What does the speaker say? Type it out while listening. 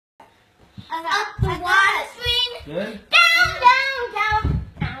Up the water stream. Good. Down.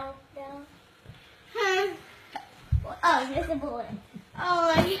 Oh, there's a bullet.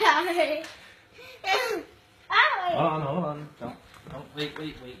 Oh my god. Hold on. Don't. Wait.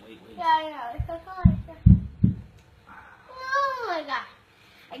 Yeah. Oh my god.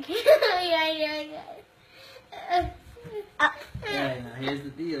 I can't. Okay, now here's the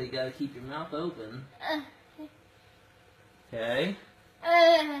deal. You gotta keep your mouth open. Okay.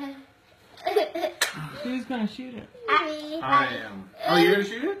 Who's gonna shoot it? I am. Oh, you're gonna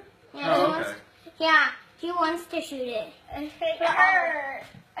shoot it? Yeah, Oh, okay. he wants to shoot it. It hurt.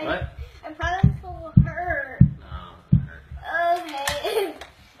 What? I probably will hurt. No. Okay.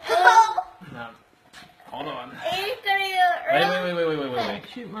 No. Hold on. It's gonna Wait.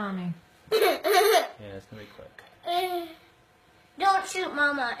 Shoot mommy. Yeah, it's gonna be quick. Don't shoot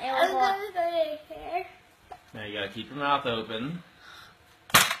Mama. It will go here. Now you gotta keep your mouth open.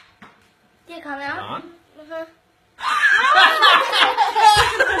 Did it come out? On.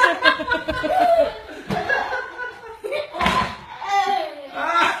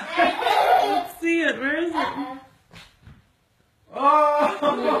 Let's see it. Where is it? Oh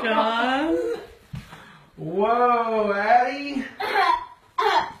my God. Whoa, Addie.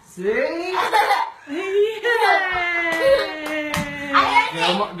 See? Yay!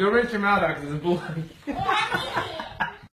 Go rinse your mouth out because it's bloody.